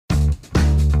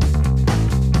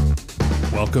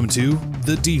Welcome to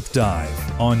The Deep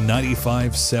Dive on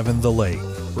 95.7 The Lake.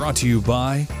 Brought to you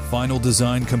by Final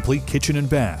Design Complete Kitchen and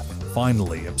Bath.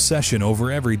 Finally, obsession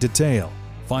over every detail.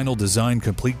 Final Design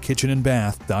Complete Kitchen and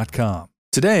Bath.com.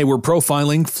 Today, we're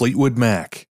profiling Fleetwood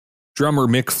Mac. Drummer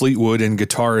Mick Fleetwood and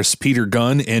guitarists Peter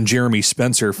Gunn and Jeremy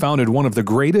Spencer founded one of the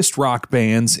greatest rock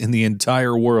bands in the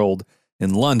entire world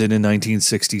in London in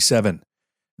 1967.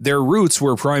 Their roots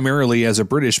were primarily as a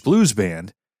British blues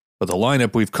band, but the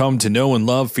lineup we've come to know and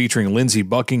love featuring Lindsay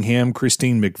Buckingham,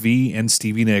 John McVie, and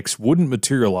Stevie Nicks wouldn't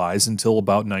materialize until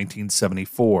about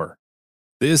 1974.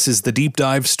 This is the deep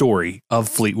dive story of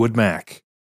Fleetwood Mac.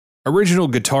 Original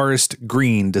guitarist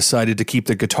Green decided to keep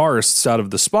the guitarists out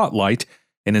of the spotlight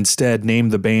and instead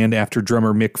named the band after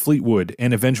drummer Mick Fleetwood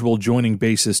and eventual joining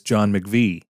bassist John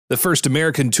McVie. The first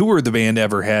American tour the band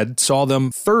ever had saw them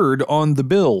third on the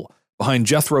bill, behind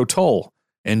Jethro Tull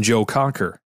and Joe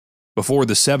Cocker. Before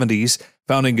the 70s,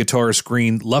 founding guitarist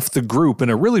Green left the group in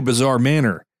a really bizarre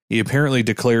manner. He apparently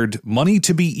declared money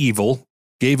to be evil,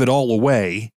 gave it all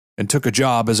away, and took a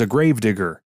job as a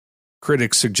gravedigger.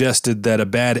 Critics suggested that a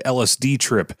bad LSD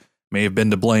trip may have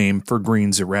been to blame for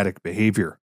Green's erratic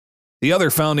behavior. The other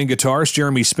founding guitarist,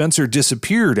 Jeremy Spencer,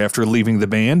 disappeared after leaving the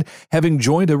band, having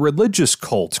joined a religious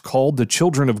cult called the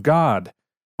Children of God.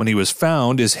 When he was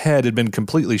found, his head had been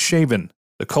completely shaven.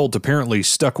 The cult apparently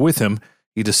stuck with him.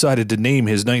 He decided to name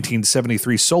his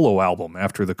 1973 solo album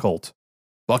after the cult.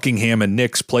 Buckingham and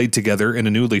Nicks played together in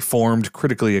a newly formed,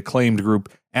 critically acclaimed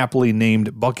group aptly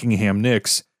named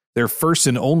Buckingham-Nicks. Their first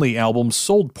and only album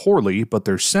sold poorly, but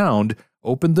their sound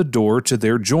opened the door to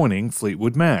their joining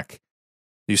Fleetwood Mac.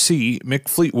 You see, Mick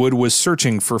Fleetwood was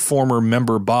searching for former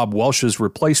member Bob Welsh's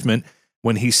replacement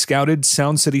when he scouted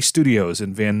Sound City Studios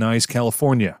in Van Nuys,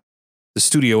 California. The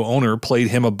studio owner played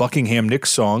him a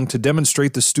Buckingham-Nicks song to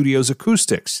demonstrate the studio's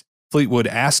acoustics. Fleetwood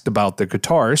asked about the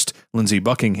guitarist, Lindsay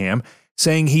Buckingham,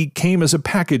 saying he came as a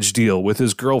package deal with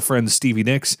his girlfriend Stevie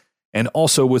Nicks and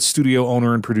also with studio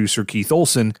owner and producer Keith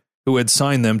Olsen, who had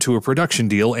signed them to a production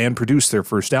deal and produced their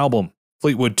first album.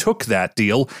 Fleetwood took that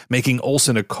deal, making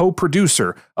Olsen a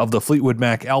co-producer of the Fleetwood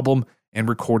Mac album and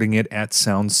recording it at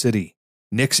Sound City.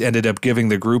 Nicks ended up giving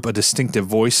the group a distinctive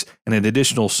voice and an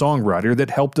additional songwriter that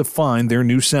helped define their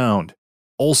new sound.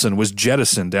 Olsen was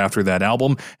jettisoned after that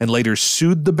album and later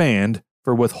sued the band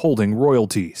for withholding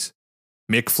royalties.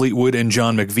 Mick Fleetwood and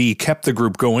John McVie kept the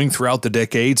group going throughout the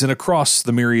decades and across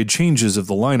the myriad changes of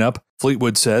the lineup.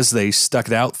 Fleetwood says they stuck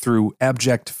it out through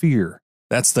abject fear.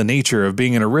 That's the nature of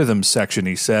being in a rhythm section,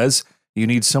 he says. You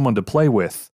need someone to play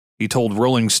with. He told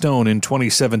Rolling Stone in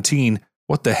 2017,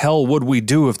 "What the hell would we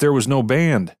do if there was no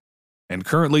band?" And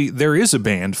currently, there is a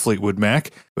band, Fleetwood Mac,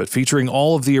 but featuring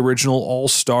all of the original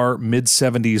all-star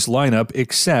mid-70s lineup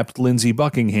except Lindsay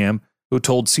Buckingham, who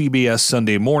told CBS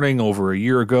Sunday Morning over a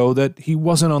year ago that he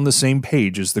wasn't on the same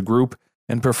page as the group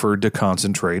and preferred to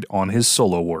concentrate on his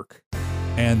solo work.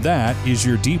 And that is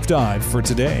your deep dive for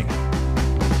today.